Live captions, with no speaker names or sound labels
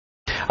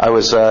I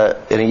was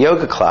in a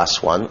yoga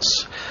class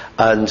once,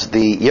 and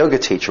the yoga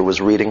teacher was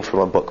reading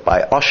from a book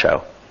by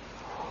Osho.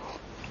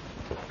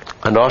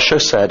 And Osho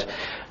said,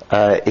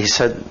 he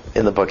said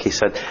in the book, he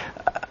said,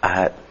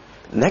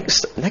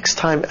 next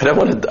time, I don't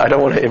want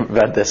to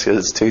embed this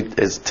because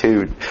it's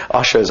too.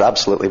 Osho's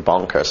absolutely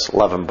bonkers.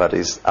 Love him, but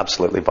he's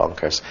absolutely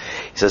bonkers.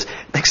 He says,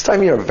 next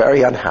time you're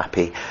very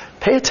unhappy,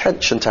 pay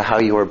attention to how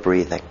you are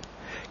breathing.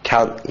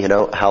 Count,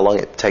 how long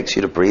it takes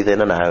you to breathe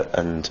in and out,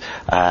 and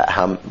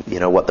how,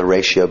 what the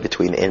ratio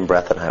between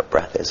in-breath and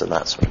out-breath is, and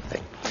that sort of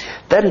thing.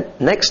 Then,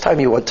 next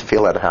time you want to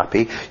feel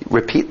unhappy,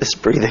 repeat this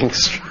breathing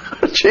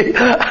strategy,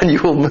 and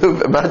you will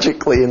move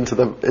magically into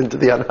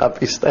the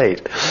unhappy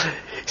state.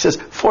 He says,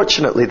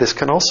 fortunately, this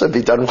can also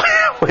be done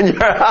when you're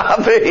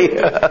happy,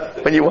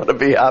 when you want to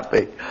be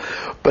happy.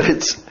 But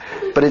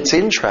it's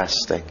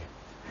interesting.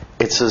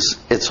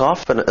 It's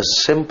often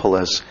as simple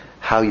as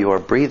how you are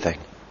breathing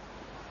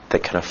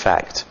that can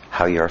affect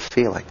how you're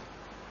feeling.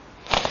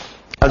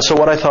 And so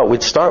what I thought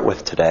we'd start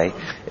with today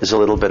is a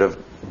little bit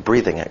of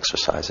breathing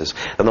exercises.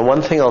 And the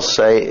one thing I'll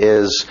say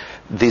is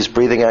these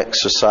breathing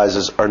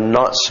exercises are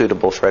not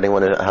suitable for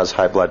anyone who has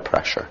high blood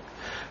pressure.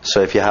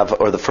 So if you have,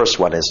 or the first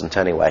one isn't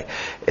anyway,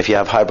 if you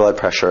have high blood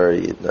pressure,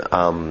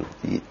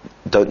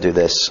 don't do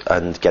this,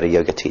 and get a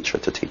yoga teacher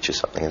to teach you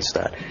something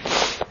instead.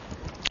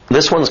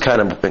 This one's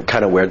kind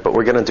of weird, but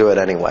we're going to do it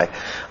anyway.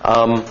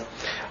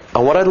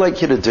 And what I'd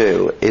like you to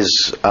do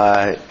is,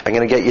 I'm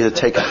going to get you to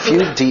take a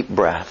few deep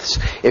breaths.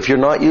 If you're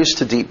not used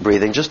to deep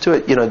breathing, just do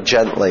it,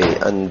 gently,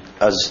 and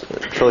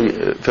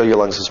fill your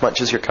lungs as much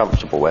as you're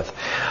comfortable with.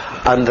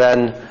 And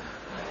then,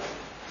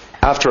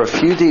 after a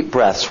few deep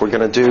breaths, we're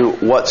going to do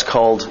what's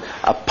called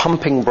a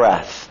pumping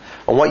breath.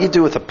 And what you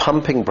do with a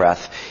pumping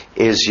breath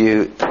is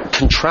you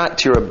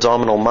contract your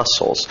abdominal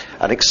muscles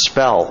and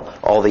expel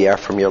all the air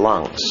from your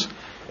lungs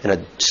in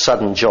a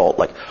sudden jolt,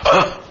 like,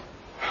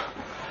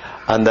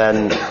 and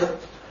then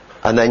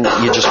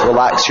you just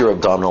relax your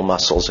abdominal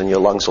muscles and your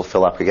lungs will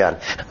fill up again.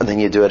 And then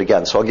you do it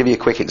again. So I'll give you a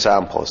quick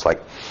example. It's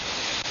like,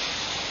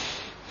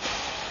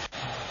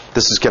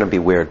 this is going to be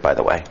weird, by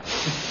the way.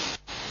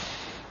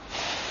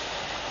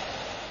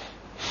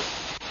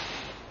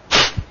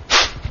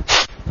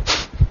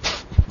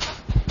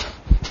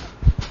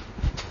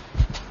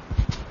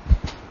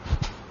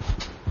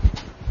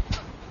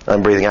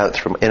 I'm breathing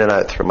in and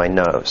out through my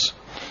nose.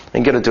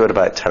 I'm going to do it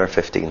about 10 or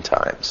 15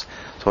 times.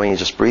 So when you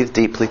just breathe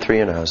deeply through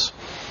your nose.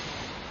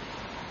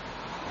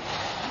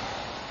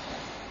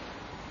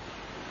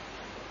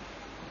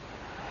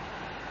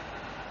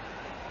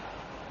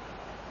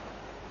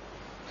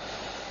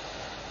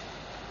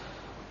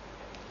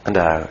 And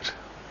out.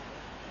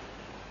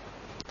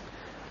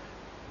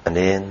 And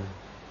in.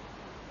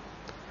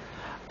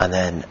 And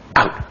then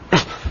out.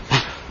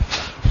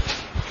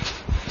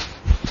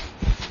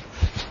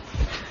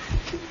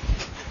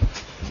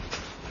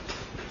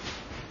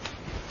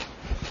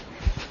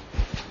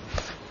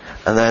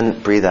 And then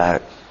breathe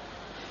out.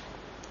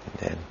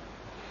 And in.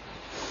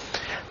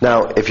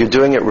 Now, if you're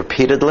doing it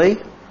repeatedly,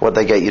 what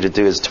they get you to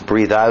do is to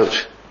breathe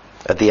out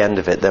at the end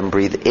of it, then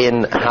breathe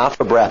in half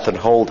a breath and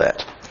hold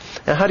it.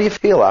 Now, how do you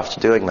feel after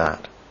doing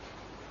that?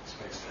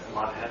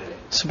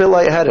 It's a bit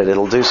lightheaded.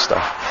 It'll do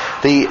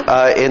stuff.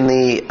 In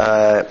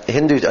the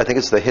Hindu, I think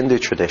it's the Hindu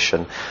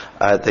tradition,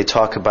 they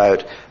talk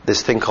about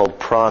this thing called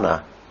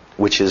prana,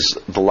 which is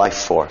the life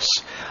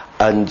force.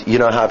 And you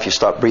know how if you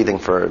stop breathing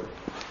for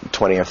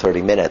 20 or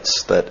 30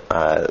 minutes that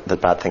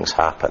bad things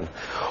happen.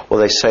 Well,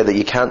 they say that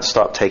you can't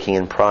stop taking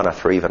in prana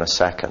for even a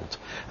second,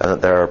 and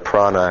that there are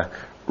prana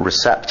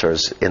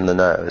receptors in the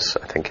nose,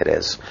 I think it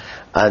is,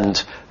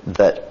 and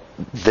that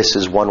this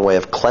is one way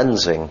of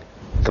cleansing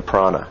the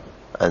prana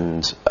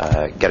and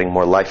getting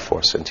more life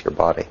force into your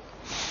body.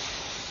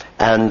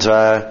 And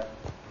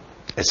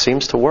it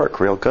seems to work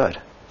real good.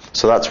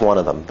 So that's one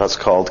of them. That's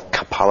called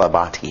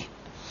Kapalabhati.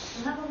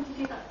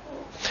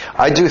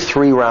 I do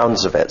 3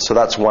 rounds of it, so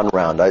that's one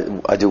round.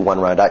 I do one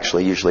round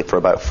actually usually for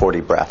about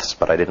 40 breaths,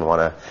 but I didn't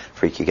want to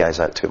freak you guys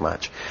out too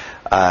much.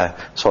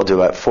 So I'll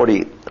do about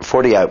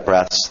 40 out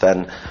breaths,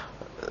 then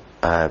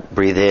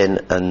breathe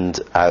in and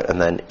out, and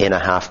then in a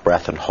half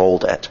breath and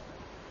hold it.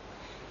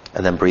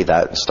 And then breathe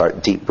out and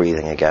start deep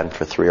breathing again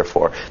for 3 or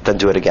 4. Then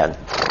do it again.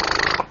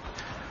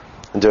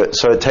 And do it.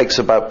 So it takes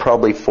about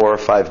probably 4 or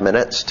 5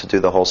 minutes to do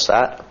the whole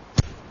set.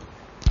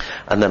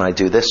 And then I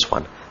do this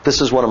one. This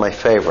is one of my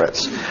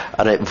favorites,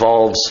 and it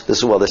involves,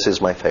 this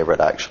is my favorite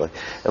actually,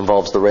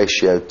 involves the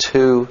ratio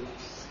 2,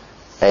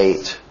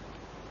 8,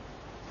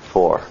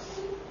 4.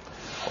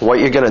 What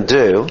you're going to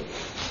do,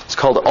 it's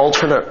called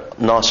alternate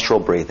nostril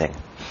breathing.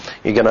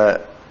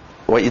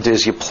 What you do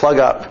is you plug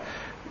up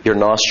your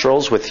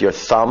nostrils with your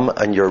thumb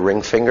and your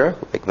ring finger,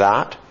 like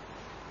that.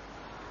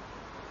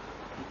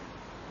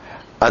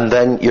 And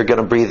then you're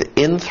going to breathe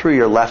in through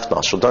your left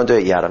nostril. Don't do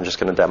it yet, I'm just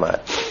going to demo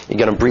it. You're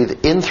going to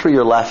breathe in through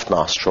your left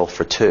nostril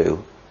for 2.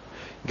 You're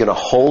going to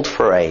hold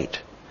for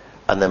 8.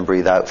 And then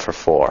breathe out for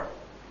 4.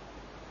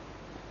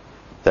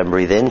 Then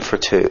breathe in for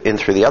 2. In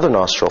through the other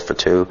nostril for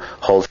 2.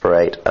 Hold for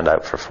 8 and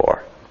out for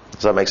 4.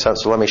 Does that make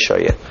sense? So let me show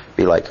you.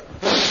 Be like...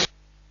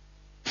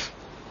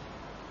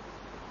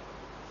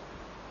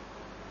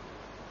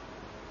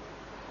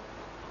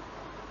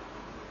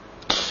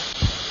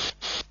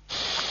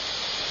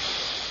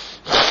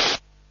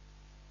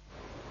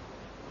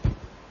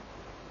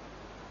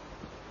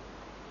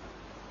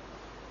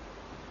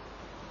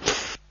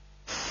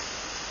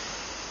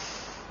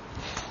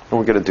 And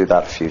we're going to do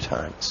that a few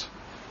times.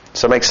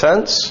 Does that make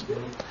sense? You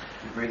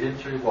breathe in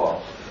through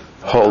what?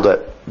 Hold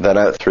it, then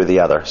out through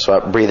the other. So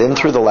breathe in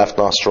through the left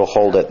nostril,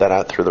 hold it, then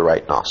out through the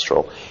right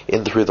nostril.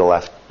 In through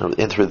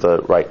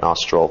the right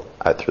nostril,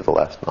 out through the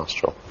left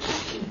nostril.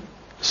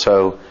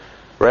 So,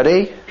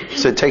 ready?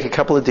 So take a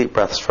couple of deep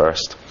breaths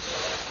first.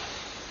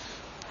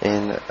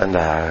 In and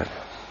out.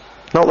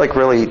 Not like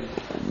really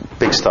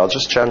big style,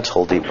 just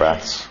gentle deep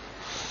breaths.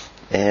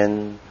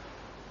 In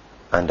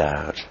and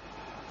out.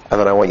 And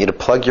then I want you to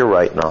plug your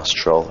right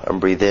nostril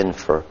and breathe in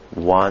for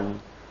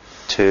 1,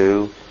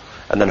 2,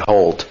 and then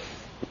hold.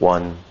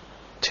 1,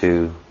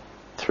 2,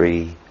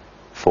 3,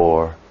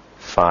 4,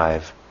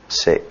 5,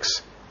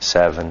 6,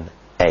 7,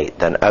 8.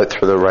 Then out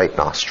through the right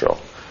nostril.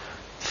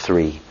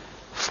 3,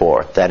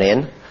 4. Then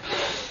in.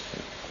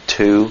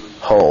 2,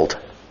 hold.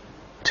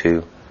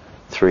 2,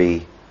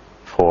 3,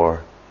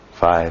 4,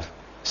 5,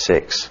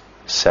 6,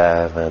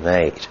 7,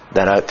 8.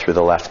 Then out through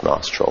the left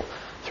nostril.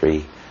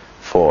 3,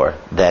 4.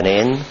 Then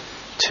in.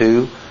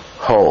 2,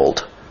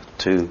 hold.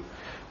 2,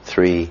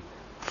 3,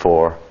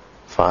 4,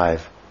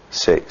 5,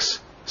 6,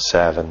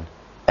 7,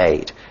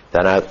 8.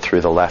 Then out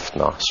through the left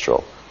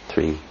nostril.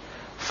 3,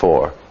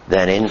 4.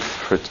 Then in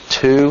for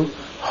 2,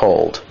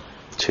 hold.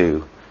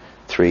 2,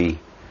 3,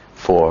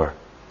 4,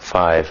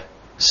 5,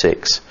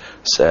 6,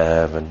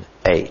 7,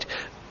 8.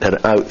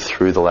 Then out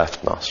through the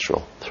left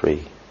nostril.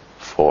 3,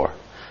 4.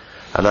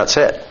 And that's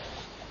it.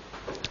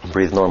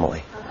 Breathe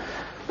normally.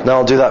 Now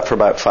I'll do that for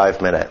about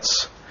 5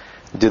 minutes.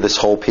 Do this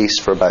whole piece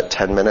for about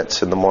 10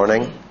 minutes in the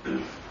morning.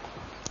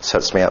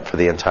 Sets me up for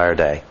the entire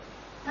day.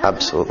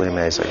 Absolutely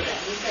amazing.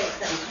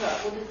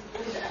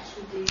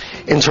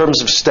 In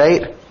terms of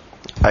state,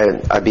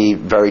 I'd be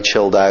very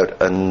chilled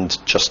out and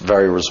just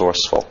very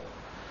resourceful.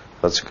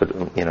 That's a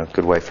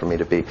good way for me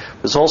to be.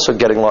 There's also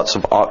getting lots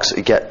of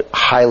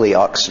highly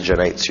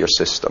oxygenates your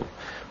system,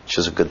 which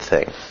is a good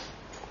thing.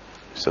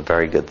 It's a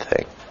very good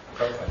thing.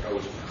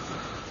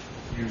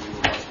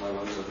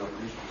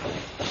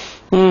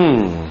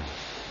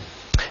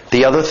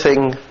 The other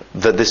thing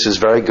that this is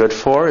very good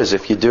for is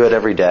if you do it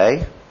every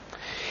day,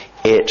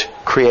 it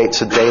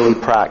creates a daily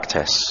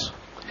practice.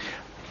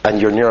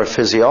 And your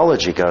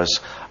neurophysiology goes,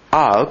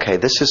 okay,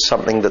 this is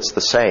something that's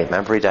the same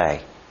every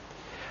day.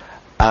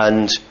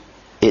 And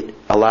it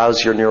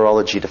allows your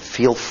neurology to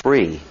feel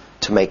free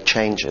to make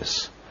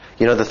changes.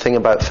 You know the thing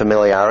about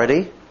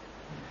familiarity?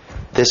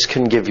 This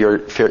can give your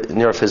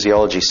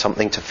neurophysiology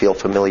something to feel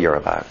familiar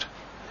about.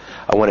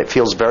 And when it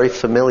feels very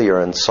familiar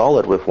and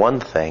solid with one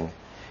thing,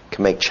 it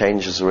can make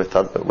changes with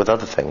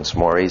other things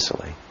more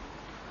easily.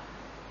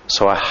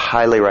 So I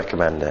highly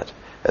recommend it.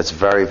 It's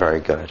very, very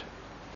good.